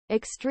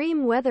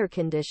Extreme weather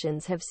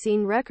conditions have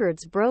seen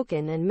records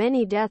broken and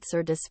many deaths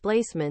or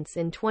displacements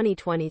in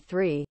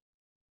 2023.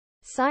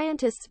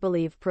 Scientists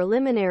believe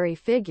preliminary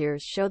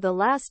figures show the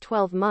last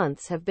 12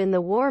 months have been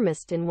the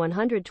warmest in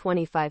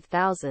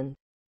 125,000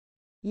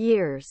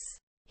 years.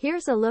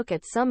 Here's a look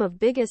at some of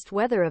biggest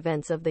weather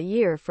events of the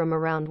year from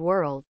around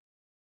world.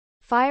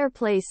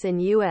 Fireplace in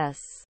US.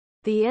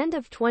 The end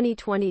of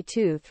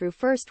 2022 through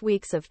first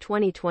weeks of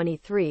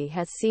 2023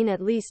 has seen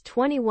at least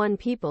 21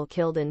 people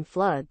killed in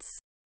floods,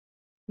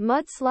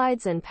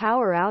 mudslides and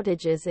power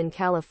outages in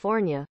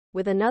California,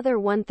 with another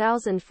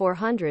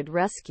 1,400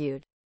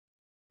 rescued.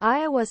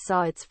 Iowa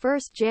saw its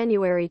first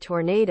January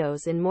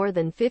tornadoes in more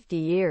than 50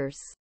 years,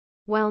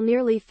 while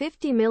nearly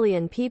 50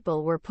 million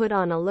people were put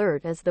on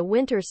alert as the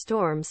winter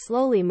storm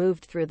slowly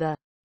moved through the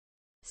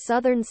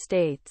southern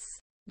states.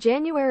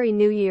 January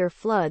New Year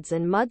floods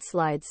and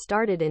mudslides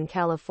started in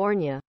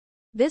California.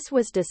 This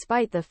was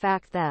despite the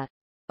fact that,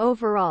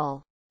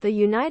 overall, the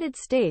United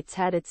States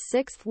had its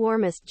sixth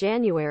warmest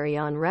January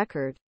on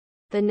record.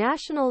 The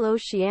National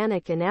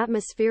Oceanic and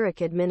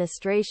Atmospheric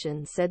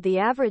Administration said the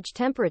average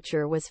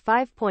temperature was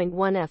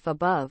 5.1 F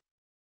above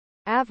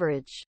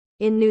average.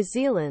 In New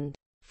Zealand,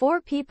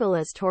 4 people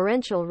as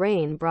torrential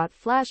rain brought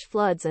flash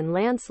floods and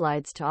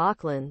landslides to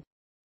Auckland.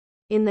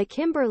 In the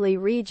Kimberley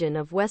region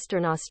of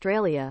Western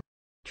Australia,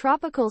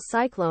 Tropical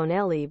Cyclone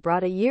Ellie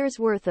brought a year's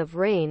worth of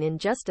rain in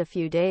just a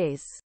few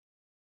days.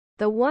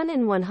 The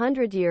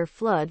 1-in-100-year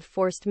flood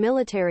forced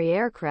military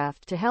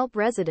aircraft to help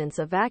residents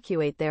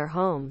evacuate their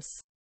homes.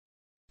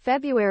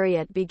 February.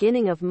 At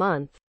beginning of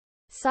month,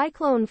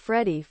 Cyclone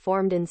Freddy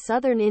formed in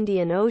southern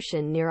Indian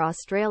Ocean near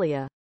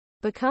Australia,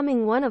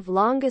 becoming one of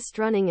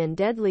longest-running and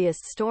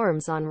deadliest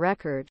storms on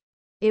record.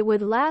 It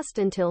would last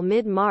until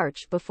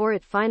mid-March before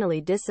it finally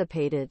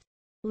dissipated,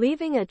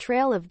 leaving a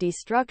trail of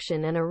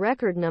destruction and a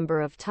record number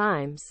of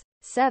times,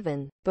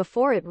 7,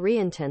 before it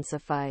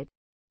re-intensified.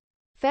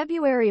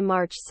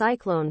 FebruaryMarch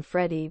Cyclone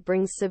Freddy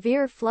brings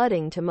severe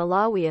flooding to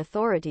Malawi.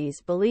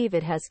 Authorities believe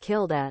it has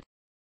killed at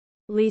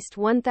least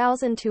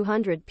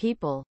 1,200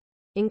 people,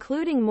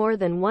 including more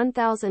than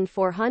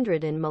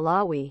 1,400 in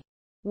Malawi,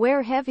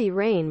 where heavy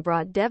rain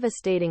brought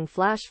devastating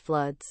flash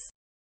floods.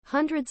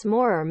 Hundreds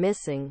more are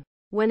missing.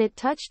 When it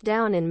touched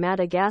down in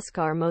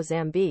Madagascar,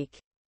 Mozambique,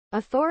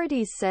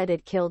 authorities said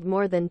it killed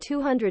more than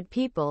 200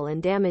 people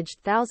and damaged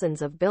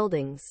thousands of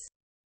buildings.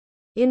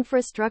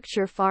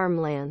 Infrastructure.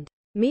 Farmland.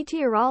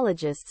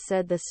 Meteorologists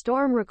said the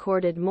storm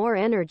recorded more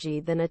energy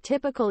than a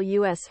typical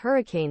U.S.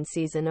 hurricane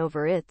season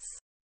over its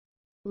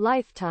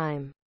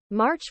lifetime.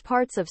 March.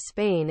 Parts of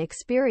Spain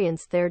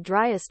experienced their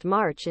driest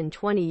March in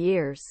 20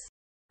 years,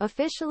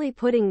 officially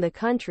putting the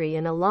country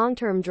in a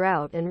long-term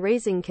drought and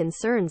raising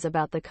concerns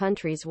about the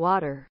country's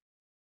water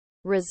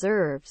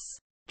reserves.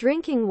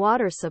 Drinking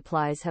water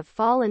supplies have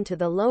fallen to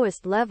the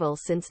lowest level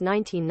since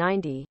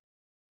 1990.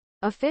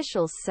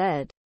 Officials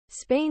said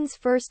Spain's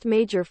first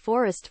major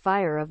forest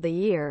fire of the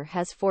year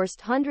has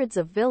forced hundreds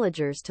of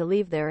villagers to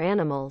leave their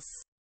animals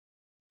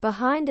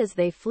behind as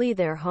they flee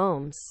their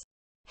homes.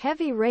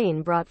 Heavy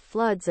rain brought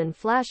floods and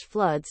flash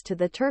floods to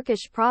the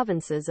Turkish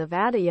provinces of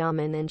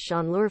Adıyaman and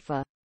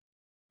Şanlıurfa.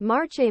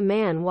 March. A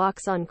man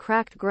walks on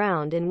cracked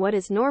ground in what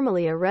is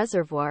normally a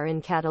reservoir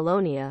in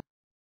Catalonia,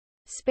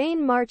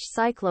 Spain. March.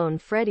 Cyclone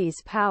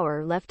Freddy's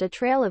power left a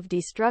trail of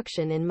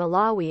destruction in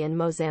Malawi and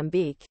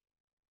Mozambique.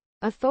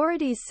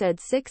 Authorities said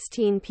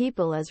 16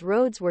 people as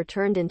roads were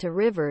turned into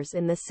rivers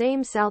in the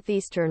same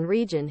southeastern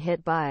region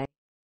hit by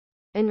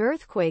an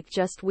earthquake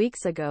just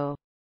weeks ago.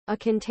 A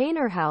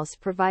container house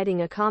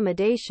providing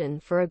accommodation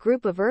for a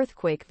group of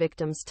earthquake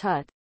victims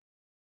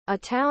a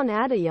town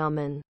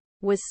Adıyaman,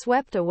 was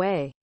swept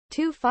away.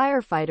 2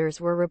 firefighters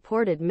were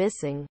reported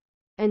missing,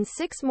 and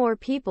 6 more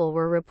people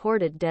were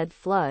reported dead.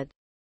 Flood.